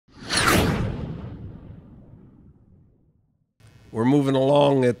we're moving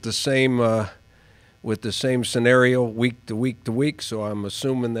along at the same with the same scenario week to week to week. So I'm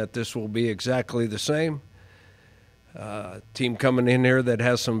assuming that this will be exactly the same. Team coming in here that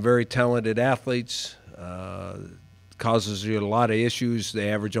has some very talented athletes, causes you a lot of issues. They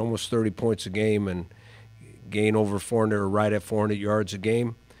average almost 30 points a game and gain over 400 or right at 400 yards a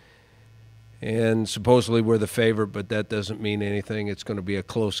game. And supposedly we're the favorite, but that doesn't mean anything. It's going to be a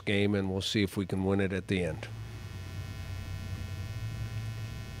close game, and we'll see if we can win it at the end.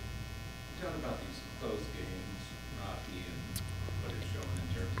 Talk about these close games not being what it's showing in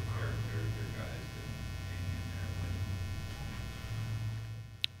terms of character of your guys that hang in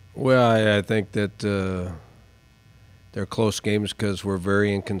there. Well, I think that they're close games because we're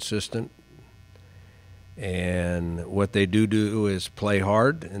very inconsistent. And what they do is play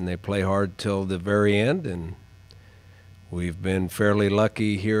hard, and they play hard till the very end. And we've been fairly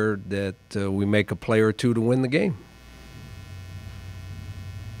lucky here that we make a play or two to win the game.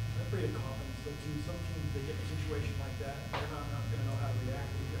 That created confidence, but too, some teams, they get in a situation like that, they're not going to know how to react.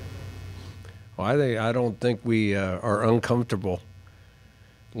 Well, I don't think we are uncomfortable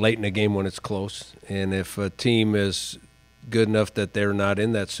late in a game when it's close. And if a team is good enough that they're not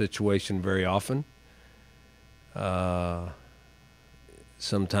in that situation very often,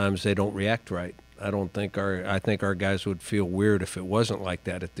 sometimes they don't react right. I think our guys would feel weird if it wasn't like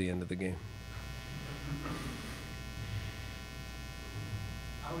that at the end of the game.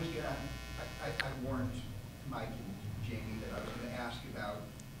 I warned Mike and Jamie that I was going to ask about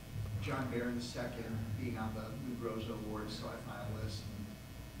John Barron II being on the Lou Groza Awards semifinalist, and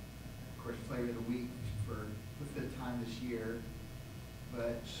of course Player of the Week for the fifth time this year.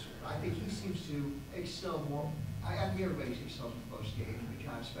 But I think he seems to excel more. I think everybody excels in close games, but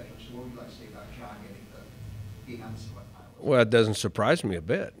John's special. So what would you like to say about John being on the semifinalist? Well, it doesn't surprise me a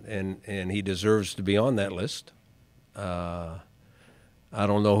bit, and he deserves to be on that list. I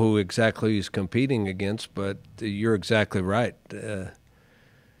don't know who exactly he's competing against, but you're exactly right.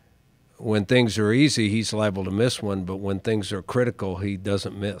 When things are easy, he's liable to miss one, but when things are critical, he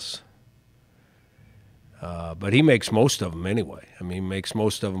doesn't miss. But he makes most of them anyway. I mean, he makes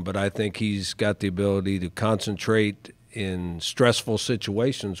most of them, but I think he's got the ability to concentrate in stressful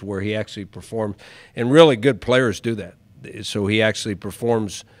situations where he actually performs, and really good players do that. So he actually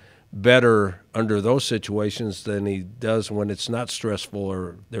performs better under those situations than he does when it's not stressful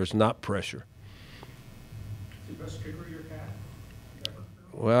or there's not pressure. The best kicker you've had ever?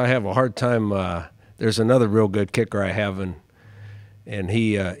 Well, I have a hard time. There's another real good kicker I have, and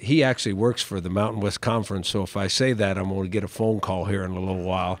he actually works for the Mountain West Conference, so if I say that, I'm going to get a phone call here in a little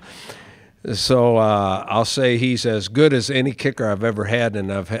while. So I'll say he's as good as any kicker I've ever had,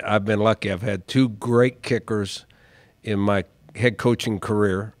 and I've been lucky. I've had two great kickers in my head coaching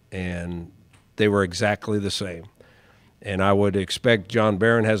career, and they were exactly the same. And I would expect John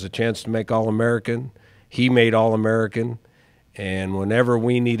Barron has a chance to make All-American. He made All-American. And whenever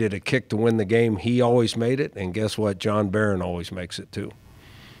we needed a kick to win the game, he always made it. And guess what? John Barron always makes it too.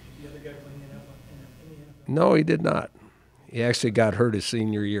 The other guy playing in the NFL? No, he did not. He actually got hurt his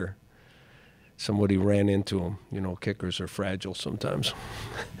senior year. Somebody ran into him. You know, kickers are fragile sometimes.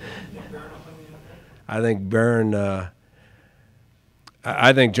 I think Barron,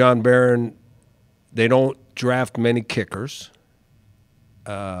 I think John Barron, they don't draft many kickers.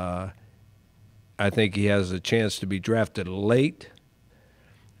 I think he has a chance to be drafted late,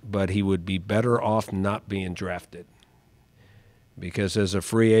 but he would be better off not being drafted. Because as a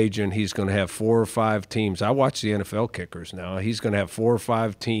free agent, he's going to have 4 or 5 teams. I watch the NFL kickers now. He's going to have 4 or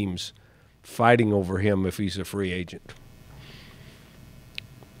 5 teams fighting over him if he's a free agent.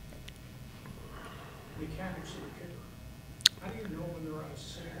 Mechanics of the kicker. How do you know when they're out of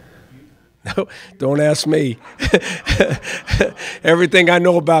sync? No, don't ask me. Everything I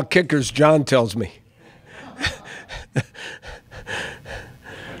know about kickers, John tells me. How do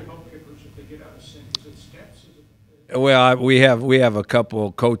you help kickers if they get out of sync? Is it steps? Well, we have a couple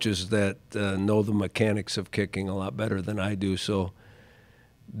of coaches that know the mechanics of kicking a lot better than I do, so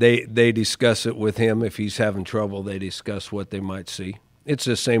they discuss it with him. If he's having trouble, they discuss what they might see. It's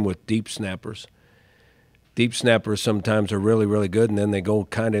the same with deep snappers. Deep snappers sometimes are really, really good, and then they go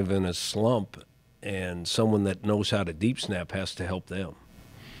kind of in a slump, and someone that knows how to deep snap has to help them.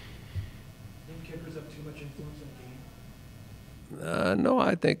 Think kickers have too much influence in the game? No,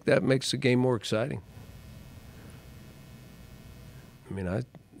 I think that makes the game more exciting. I mean,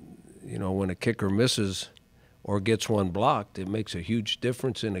 you know, when a kicker misses or gets one blocked, it makes a huge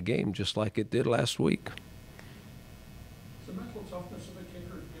difference in a game, just like it did last week. Is the mental toughness of a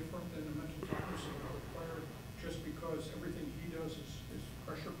kicker different than the mental toughness of another player, just because everything he does is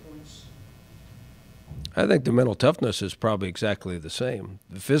pressure points? I think the mental toughness is probably exactly the same.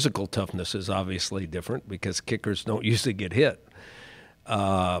 The physical toughness is obviously different because kickers don't usually get hit.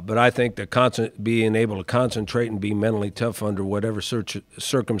 But I think being able to concentrate and be mentally tough under whatever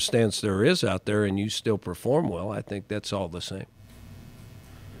circumstance there is out there and you still perform well, I think that's all the same.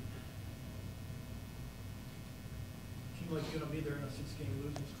 Seems like you're going to be there in a 6-game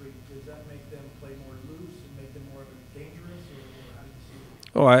losing streak. Does that make them play more loose and make them more dangerous, or how do you see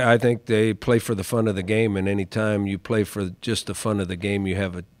it? Oh, I think they play for the fun of the game, and any time you play for just the fun of the game, you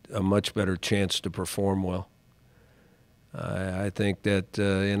have a much better chance to perform well. I think that,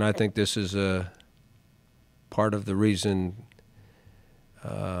 and I think this is a part of the reason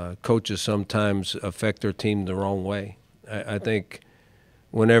coaches sometimes affect their team the wrong way. I think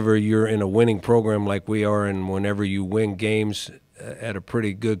whenever you're in a winning program like we are, and whenever you win games at a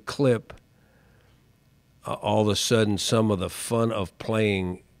pretty good clip, all of a sudden some of the fun of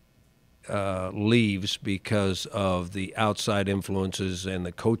playing leaves because of the outside influences and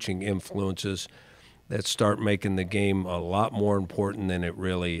the coaching influences that start making the game a lot more important than it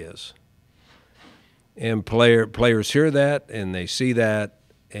really is. And players hear that and they see that,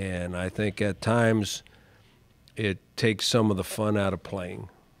 and I think at times it takes some of the fun out of playing.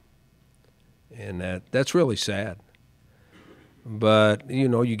 And that's really sad. But, you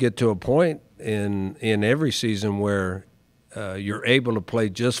know, you get to a point in every season where you're able to play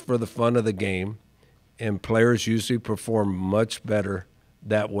just for the fun of the game, and players usually perform much better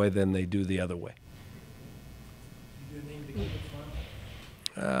that way than they do the other way.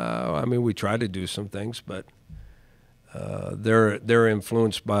 I mean, we try to do some things, but they're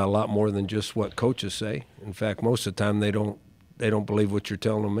influenced by a lot more than just what coaches say. In fact, most of the time they don't believe what you're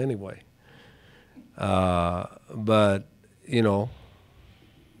telling them anyway. But you know,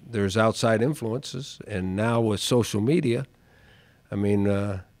 there's outside influences, and now with social media, I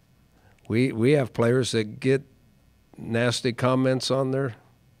mean, we have players that get nasty comments on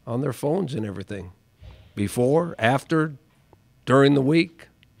their phones and everything, before, after, during the week.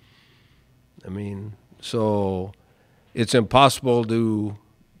 I mean, so it's impossible to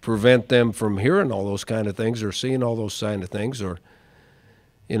prevent them from hearing all those kind of things or seeing all those kind of things, or,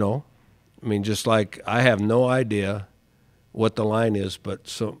 you know, I mean, just like I have no idea what the line is, but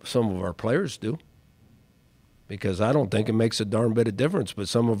some of our players do, because I don't think it makes a darn bit of difference. But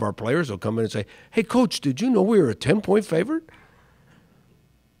some of our players will come in and say, "Hey, Coach, did you know we were a 10-point favorite?"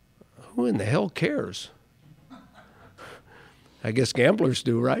 Who in the hell cares? I guess gamblers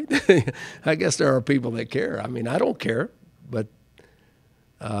do, right? I guess there are people that care. I mean, I don't care, but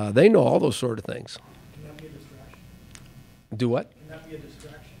they know all those sort of things. Can that be a distraction? Do what? Can that be a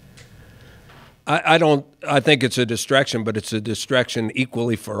distraction? I don't. I think it's a distraction, but it's a distraction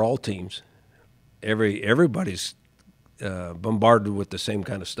equally for all teams. Everybody's bombarded with the same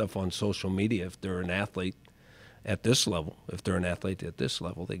kind of stuff on social media. If they're an athlete at this level,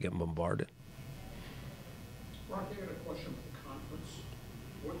 they get bombarded. Rock, I got a question for the conference.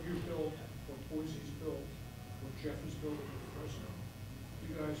 What you built, what Boise's built, what Jeff is building in Fresno,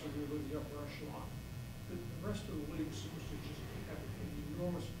 you guys are really the upper echelon. The rest of the league seems to just have an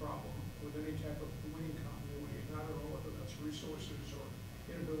enormous problem with any type of winning continuity. And I don't know whether that's resources or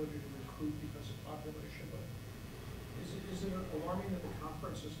inability to recruit because of population, but is it alarming that the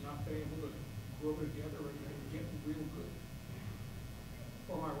conference has not been able to grow together and get real good?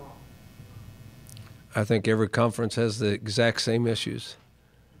 Or am I wrong? I think every conference has the exact same issues.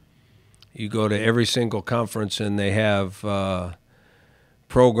 You go to every single conference and they have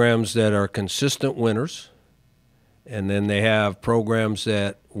programs that are consistent winners, and then they have programs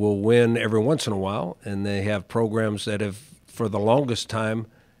that will win every once in a while, and they have programs that have, for the longest time,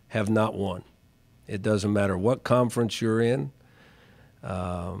 have not won. It doesn't matter what conference you're in.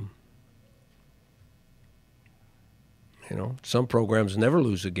 You know, some programs never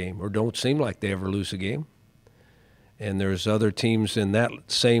lose a game or don't seem like they ever lose a game. And there's other teams in that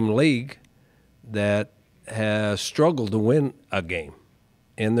same league that has struggled to win a game.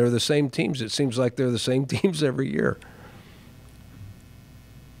 And they're the same teams. It seems like they're the same teams every year.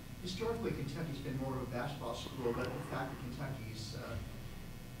 Historically, Kentucky's been more of a basketball school, but the fact that Kentucky's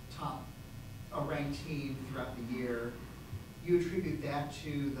top a ranked team throughout the year, you attribute that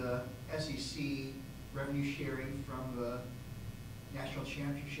to the SEC revenue sharing from the national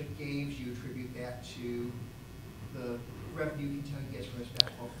championship games. You attribute that to the revenue Kentucky gets from its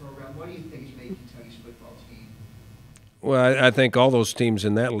basketball program. What do you think has made Kentucky's football team? Well, I think all those teams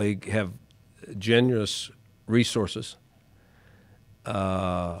in that league have generous resources.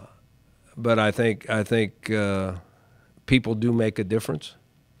 But I think people do make a difference.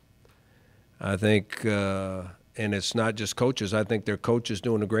 I think and it's not just coaches. I think their coach is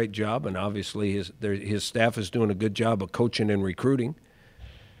doing a great job, and obviously his staff is doing a good job of coaching and recruiting.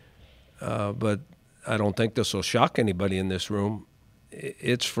 But I don't think this will shock anybody in this room.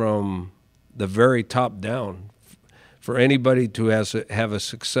 It's from the very top down. For anybody to have a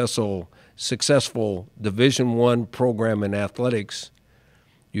successful Division I program in athletics,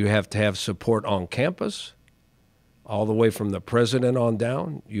 you have to have support on campus, all the way from the president on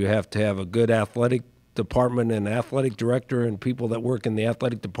down. You have to have a good athletic department and athletic director and people that work in the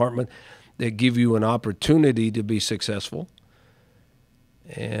athletic department that give you an opportunity to be successful.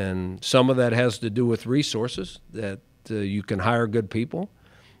 And some of that has to do with resources, that you can hire good people.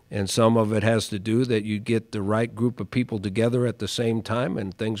 And some of it has to do that you get the right group of people together at the same time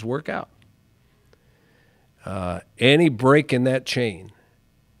and things work out. Any break in that chain,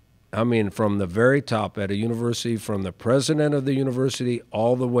 I mean, from the very top at a university, from the president of the university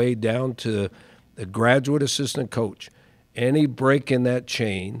all the way down to the graduate assistant coach, any break in that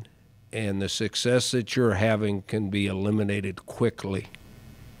chain and the success that you're having can be eliminated quickly.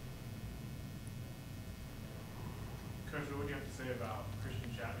 Coach, what would you have to say about Christian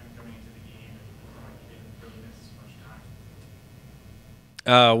Chapman coming into the game and he didn't really miss much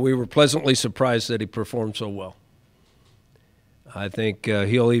time? We were pleasantly surprised that he performed so well. I think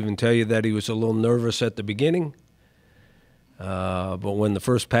he'll even tell you that he was a little nervous at the beginning. But when the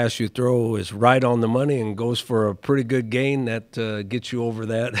first pass you throw is right on the money and goes for a pretty good gain, that gets you over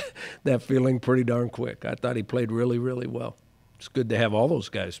that feeling pretty darn quick. I thought he played really, really well. It's good to have all those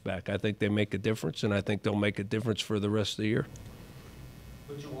guys back. I think they make a difference, and I think they'll make a difference for the rest of the year.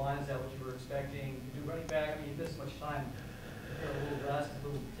 Which one, is that what you were expecting? Could you running back? I mean, you missed much time. A little rest, a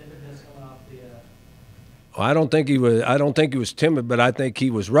little timidness coming off the. Well, I don't think he was timid, but I think he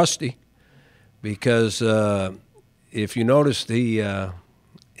was rusty, because if you noticed,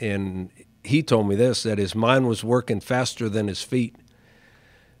 and he told me this, that his mind was working faster than his feet,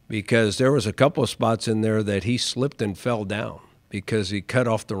 because there was a couple of spots in there that he slipped and fell down because he cut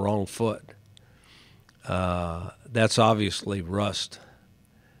off the wrong foot. That's obviously rust,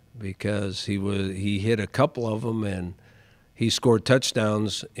 because he hit a couple of them and he scored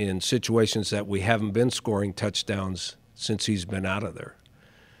touchdowns in situations that we haven't been scoring touchdowns since he's been out of there.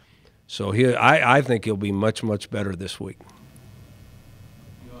 So I think he'll be much, much better this week.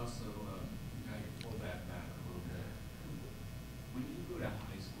 You also got your fullback back a little bit. When you go to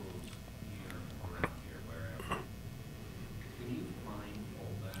high schools here, around here, wherever, can you find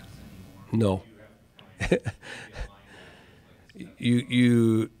fullbacks anymore? No.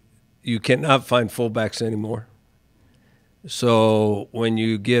 You cannot find fullbacks anymore. So when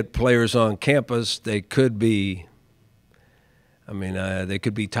you get players on campus, they could be, they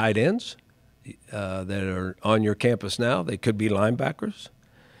could be tight ends that are on your campus now. They could be linebackers.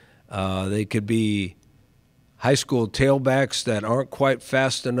 They could be high school tailbacks that aren't quite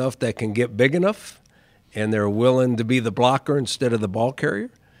fast enough that can get big enough, and they're willing to be the blocker instead of the ball carrier.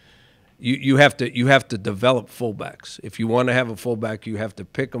 You have to develop fullbacks. If you want to have a fullback, you have to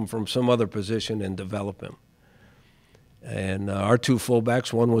pick them from some other position and develop him. And our two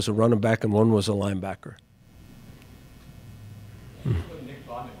fullbacks, one was a running back and one was a linebacker. Nick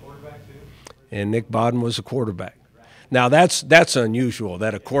Bodden, a quarterback too? And Nick Bodden was a quarterback. Now that's unusual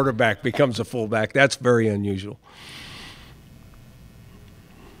that a quarterback becomes a fullback. That's very unusual.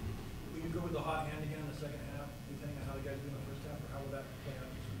 Will you go with the hot hand again in the second half, depending on how the guys do in the first half, or how will that play out?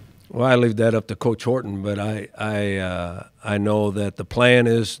 Well, I leave that up to Coach Horton, but I know that the plan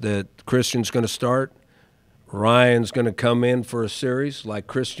is that Christian's going to start. Ryan's going to come in for a series like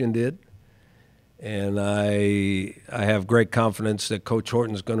Christian did. And I have great confidence that Coach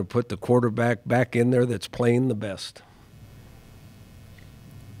Horton's going to put the quarterback back in there that's playing the best.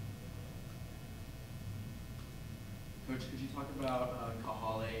 Coach, could you talk about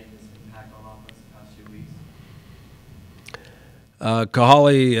Kahale and his impact on offense the past 2 weeks?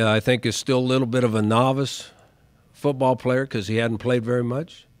 Kahale, I think, is still a little bit of a novice football player because he hadn't played very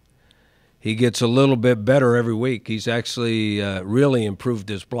much. He gets a little bit better every week. He's actually really improved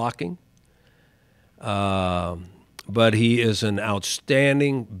his blocking. But he is an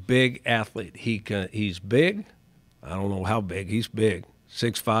outstanding big athlete. He's big. I don't know how big. He's big,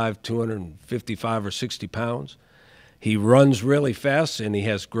 6'5", 255 or 60 pounds. He runs really fast, and he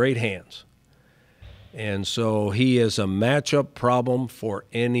has great hands. And so he is a matchup problem for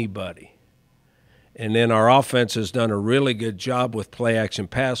anybody. And then our offense has done a really good job with play-action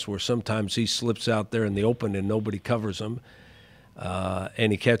pass, where sometimes he slips out there in the open and nobody covers him,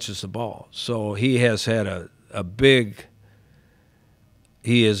 and he catches the ball. So he has had a big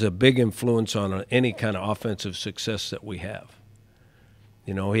influence on any kind of offensive success that we have.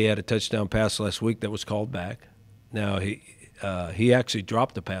 You know, he had a touchdown pass last week that was called back. Now, he actually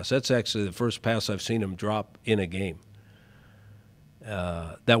dropped the pass. That's actually the first pass I've seen him drop in a game.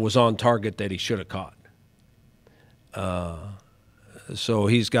 That was on target that he should have caught. So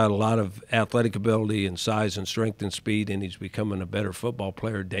he's got a lot of athletic ability and size and strength and speed, and he's becoming a better football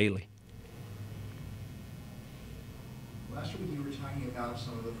player daily. Last week you were talking about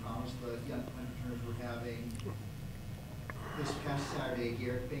some of the problems the young punt returners were having. This past Saturday,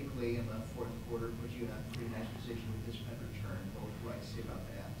 Garrett Binkley in the fourth quarter put you in a pretty nice position with this punt return. What would you like to say about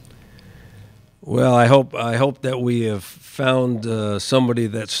that? Well, I hope that we have found somebody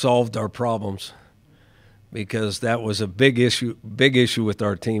that solved our problems, because that was a big issue with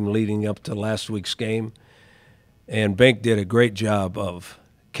our team leading up to last week's game. And Bink did a great job of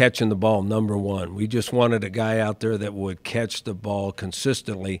catching the ball, number one. We just wanted a guy out there that would catch the ball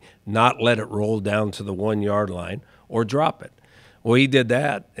consistently, not let it roll down to the 1 yard line or drop it. Well, he did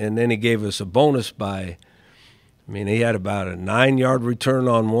that, and then he gave us a bonus by, he had about a 9 yard return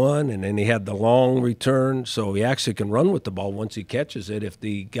on one, and then he had the long return, so he actually can run with the ball once he catches it if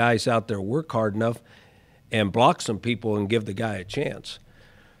the guys out there work hard enough and block some people and give the guy a chance.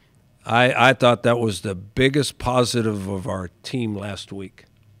 I thought that was the biggest positive of our team last week,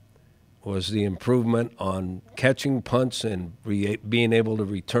 was the improvement on catching punts and being able to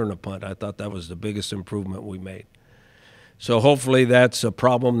return a punt. I thought that was the biggest improvement we made. So hopefully that's a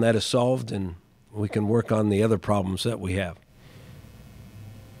problem that is solved, and we can work on the other problems that we have.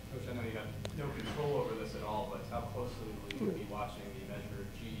 Coach, I know you have no control over this at all, but how closely will you be watching the measure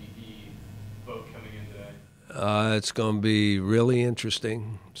GED vote coming in today? It's going to be really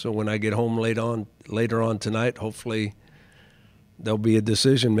interesting. So when I get home later on tonight, hopefully there'll be a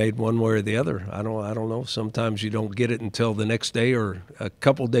decision made one way or the other. I don't know. Sometimes you don't get it until the next day or a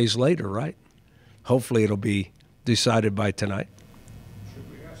couple days later, right? Hopefully it'll be decided by tonight.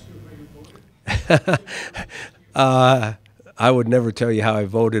 Should we ask you how you voted? I would never tell you how I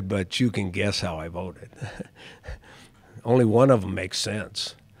voted, but you can guess how I voted. Only one of them makes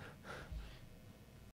sense.